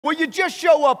Will you just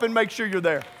show up and make sure you're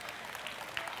there?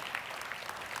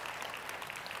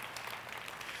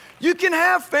 You can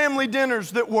have family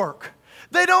dinners that work.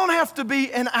 They don't have to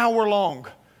be an hour long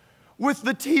with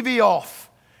the TV off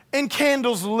and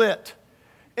candles lit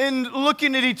and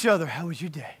looking at each other. How was your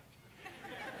day?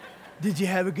 Did you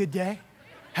have a good day?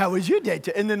 How was your day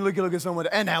today? And then look at someone,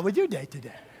 and how was your day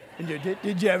today? And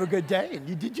did you have a good day? And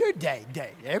you did your day.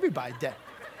 Everybody's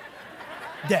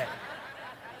day.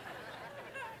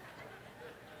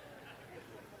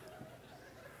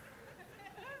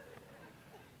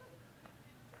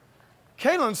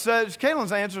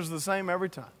 Kaylin's answer is the same every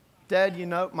time. Dad, you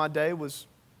know, my day was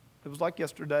like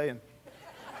yesterday and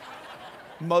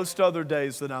most other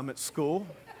days that I'm at school.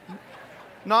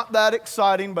 Not that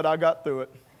exciting, but I got through it.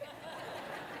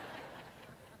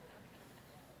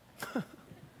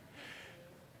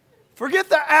 Forget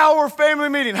the hour family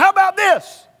meeting. How about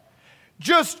this?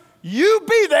 Just you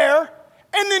be there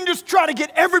and then just try to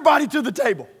get everybody to the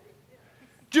table.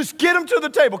 Just get them to the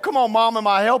table. Come on, Mom, am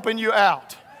I helping you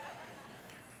out?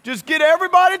 Just get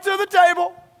everybody to the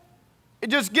table.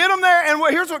 And just get them there. And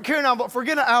here's what Karen and I,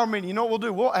 forget an hour meeting. You know what we'll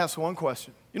do? We'll ask one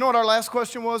question. You know what our last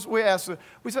question was? We said,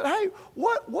 hey,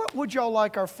 what would y'all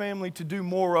like our family to do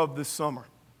more of this summer?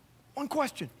 One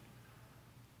question.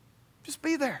 Just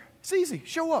be there. It's easy.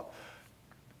 Show up.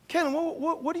 Karen,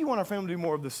 what do you want our family to do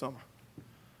more of this summer?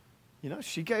 You know,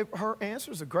 she gave her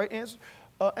answers, a great answer.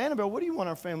 Annabelle, what do you want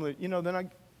our family? You know,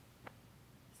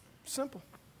 simple.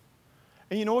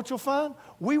 And you know what you'll find?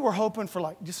 We were hoping for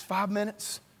like just 5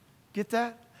 minutes. Get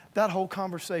that? That whole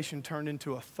conversation turned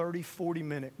into a 30,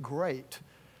 40-minute great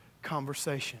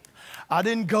conversation. I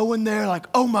didn't go in there like,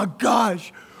 oh my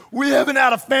gosh, we haven't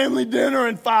had a family dinner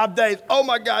in 5 days. Oh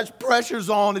my gosh, pressure's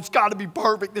on. It's got to be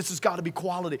perfect. This has got to be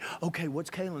quality. Okay, what's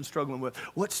Kaylin struggling with?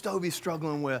 What's Stovey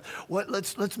struggling with?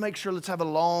 Let's make sure, let's have a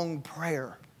long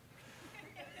prayer.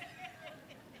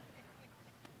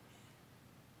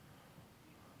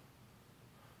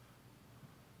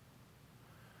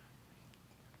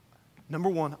 Number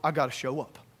one, I got to show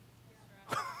up.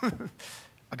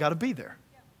 I got to be there.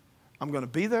 I'm going to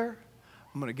be there.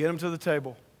 I'm going to get them to the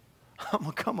table. I'm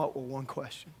going to come up with one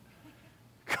question.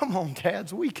 Come on,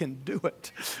 dads, we can do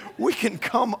it. We can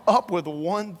come up with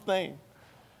one thing.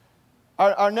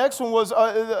 Our next one was,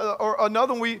 or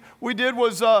another one we did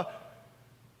was,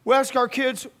 we asked our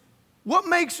kids, what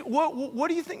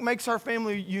do you think makes our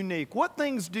family unique? What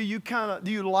things do you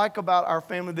like about our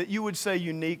family that you would say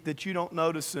unique that you don't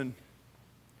notice in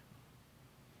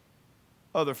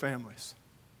other families?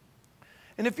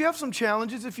 And if you have some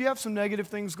challenges, if you have some negative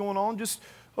things going on, just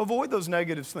avoid those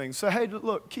negative things. Say, hey,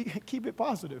 look, keep it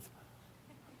positive.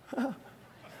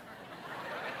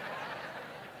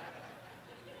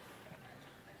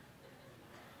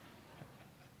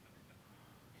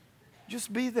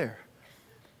 Just be there.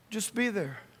 Just be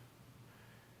there.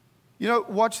 You know,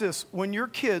 watch this. When your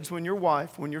kids, when your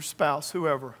wife, when your spouse,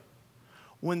 whoever,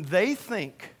 when they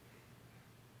think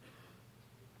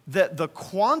that the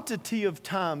quantity of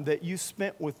time that you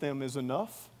spent with them is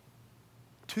enough,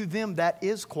 to them that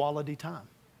is quality time.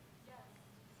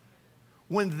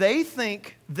 When they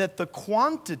think that the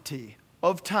quantity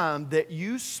of time that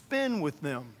you spend with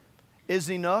them is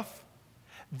enough,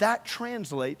 that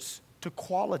translates to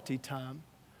quality time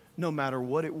no matter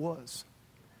what it was.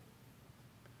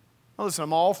 Now listen,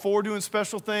 I'm all for doing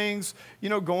special things, you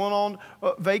know, going on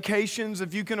vacations.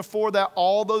 If you can afford that,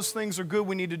 all those things are good.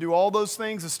 We need to do all those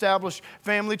things, establish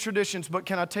family traditions. But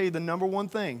can I tell you the number one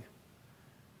thing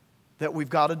that we've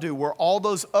got to do, where all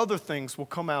those other things will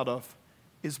come out of,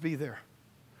 is be there.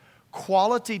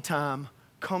 Quality time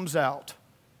comes out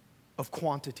of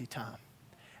quantity time.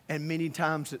 And many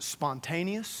times it's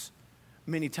spontaneous.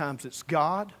 Many times it's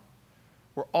God.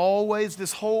 We're always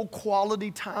this whole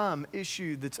quality time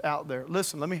issue that's out there.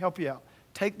 Listen, let me help you out.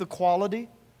 Take the quality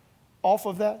off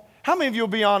of that. How many of you will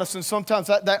be honest, and sometimes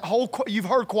that whole, you've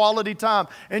heard quality time,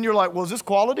 and you're like, well, is this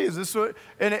quality? Is this what?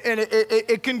 And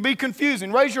it can be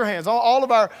confusing. Raise your hands, all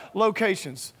of our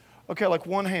locations. Okay, like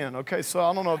one hand. Okay, so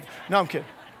I don't know. No, I'm kidding.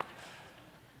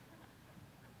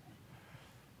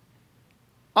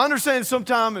 I understand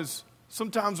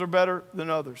sometimes are better than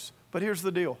others. But here's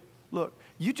the deal. Look,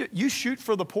 you shoot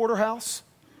for the porterhouse,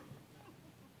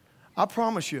 I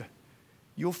promise you,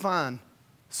 you'll find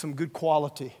some good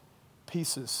quality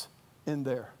pieces in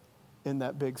there, in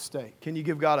that big steak. Can you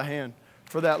give God a hand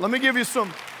for that? Let me give you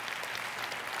some.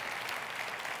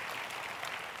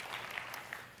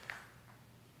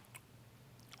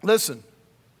 Listen,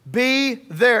 be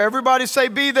there. Everybody say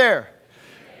be there.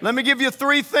 Let me give you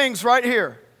 3 things right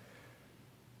here.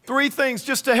 3 things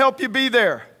just to help you be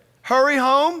there. Hurry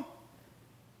home.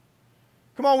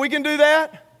 Come on, we can do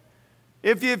that.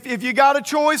 If you got a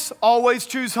choice, always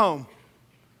choose home.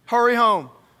 Hurry home.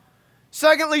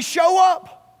 Secondly, show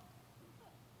up.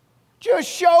 Just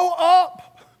show up.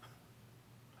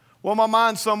 Well, my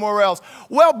mind's somewhere else.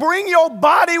 Well, bring your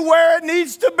body where it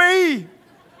needs to be.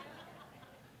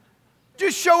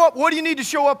 Just show up. What do you need to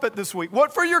show up at this week?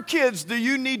 What for your kids do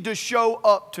you need to show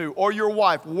up to? Or your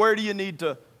wife, where do you need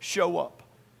to show up?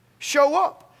 Show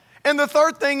up. And the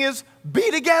third thing is be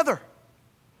together.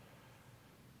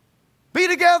 Be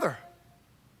together.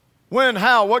 When,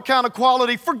 how, what kind of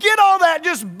quality? Forget all that.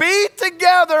 Just be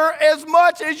together as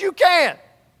much as you can.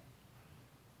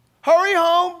 Hurry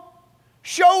home,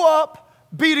 show up,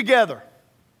 be together.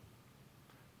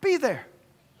 Be there.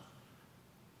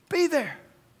 Be there.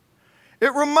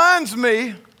 It reminds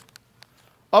me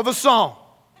of a song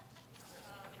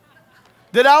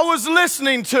that I was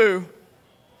listening to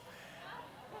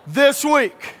this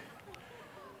week.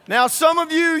 Now, some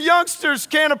of you youngsters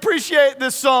can't appreciate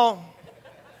this song,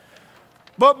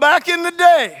 but back in the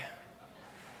day,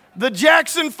 the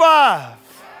Jackson 5.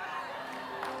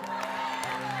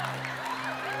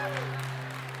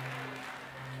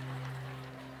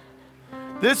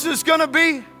 This is going to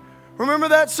be, remember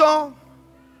that song?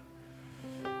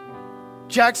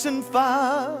 Jackson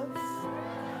 5.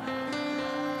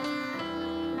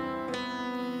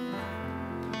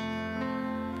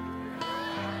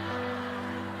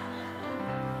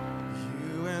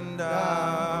 You and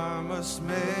I must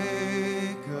make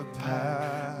a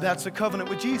pact. That's a covenant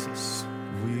with Jesus.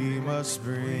 We must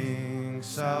bring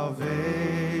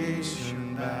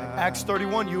salvation back. Acts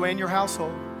 31, you and your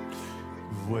household.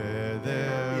 Where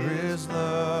there is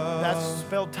love, That's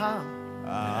spelled time.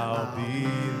 I'll be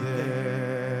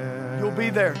there. You'll be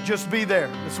there. Just be there.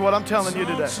 That's what I'm telling you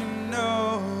today. Don't you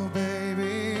know,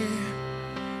 baby,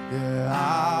 yeah,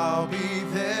 I'll be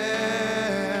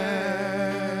there.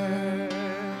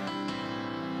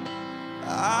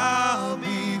 I'll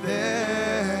be there.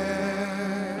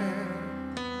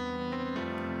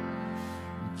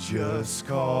 Just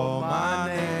call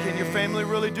my name. Can your family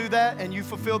really do that and you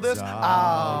fulfill this?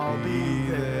 I'll be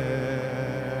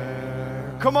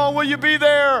there. Come on, will you be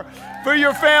there for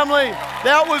your family?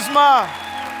 That was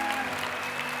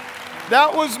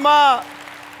my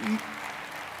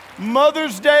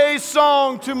Mother's Day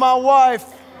song to my wife,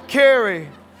 Carrie.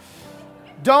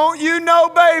 Don't you know,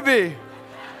 baby?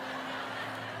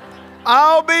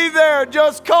 I'll be there.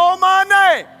 Just call my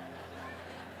name.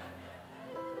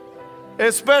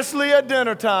 Especially at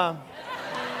dinner time.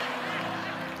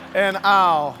 And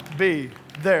I'll be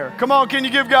there. Come on, can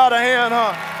you give God a hand,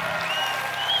 huh?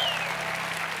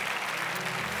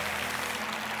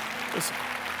 Listen.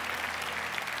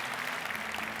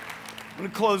 I'm going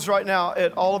to close right now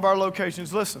at all of our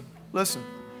locations. Listen.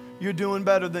 You're doing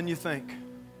better than you think.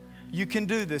 You can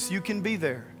do this. You can be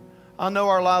there. I know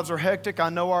our lives are hectic. I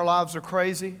know our lives are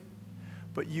crazy.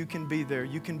 But you can be there.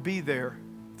 You can be there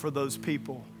for those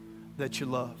people that you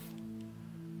love.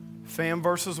 Fam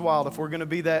versus wild. If we're going to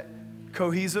be that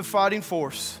cohesive fighting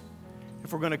force,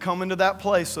 if we're going to come into that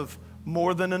place of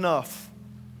more than enough,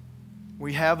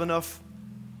 we have enough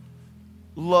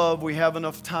love, we have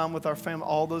enough time with our family,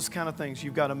 all those kind of things,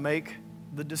 you've got to make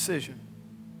the decision.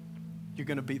 You're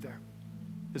going to be there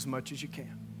as much as you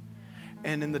can.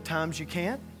 And in the times you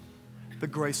can't, the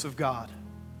grace of God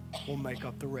will make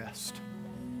up the rest.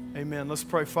 Amen. Let's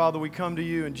pray. Father, we come to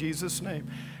you in Jesus' name.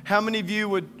 How many of you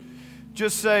would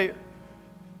just say,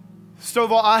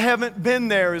 Stovall, I haven't been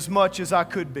there as much as I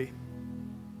could be.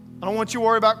 I don't want you to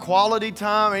worry about quality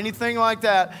time, anything like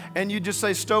that. And you just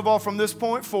say, Stovall, from this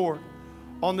point forward,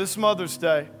 on this Mother's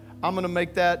Day, I'm going to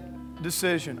make that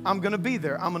decision. I'm going to be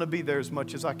there. I'm going to be there as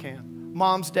much as I can.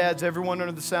 Moms, dads, everyone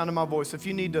under the sound of my voice, if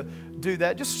you need to do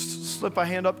that, just slip a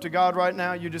hand up to God right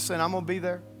now. You're just saying, I'm going to be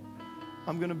there.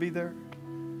 I'm going to be there.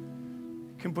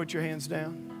 You can put your hands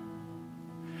down.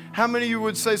 How many of you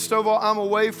would say, Stovall, I'm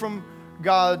away from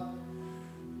God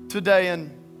today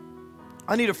and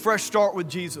I need a fresh start with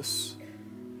Jesus.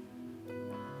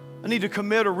 I need to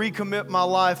commit or recommit my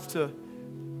life to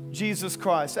Jesus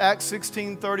Christ. Acts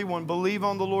 16:31, believe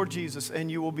on the Lord Jesus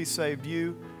and you will be saved,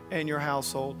 you and your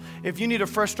household. If you need a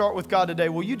fresh start with God today,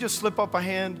 will you just slip up a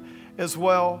hand as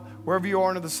well, wherever you are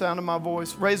under the sound of my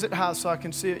voice? Raise it high so I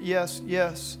can see it. Yes,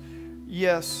 yes,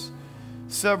 yes.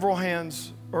 Several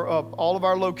hands are up. All of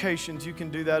our locations, you can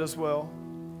do that as well.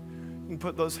 You can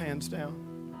put those hands down.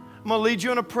 I'm going to lead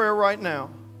you in a prayer right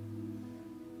now.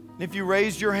 If you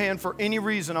raised your hand for any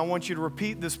reason, I want you to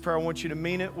repeat this prayer. I want you to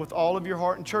mean it with all of your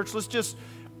heart. And church, let's just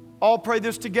all pray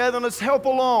this together and let's help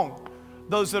along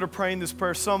those that are praying this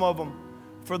prayer, some of them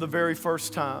for the very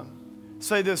first time.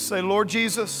 Say this, say, Lord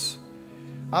Jesus,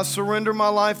 I surrender my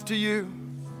life to you.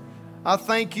 I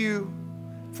thank you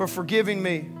for forgiving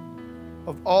me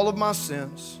of all of my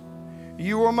sins.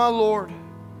 You are my Lord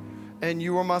and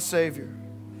you are my Savior.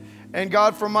 And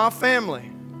God, for my family,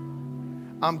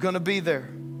 I'm going to be there.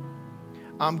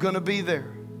 I'm going to be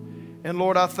there. And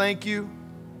Lord, I thank you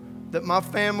that my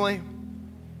family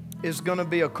is going to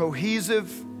be a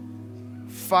cohesive,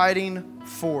 fighting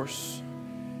force.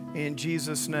 In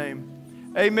Jesus' name,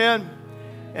 amen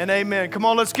and amen. Come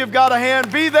on, let's give God a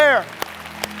hand. Be there.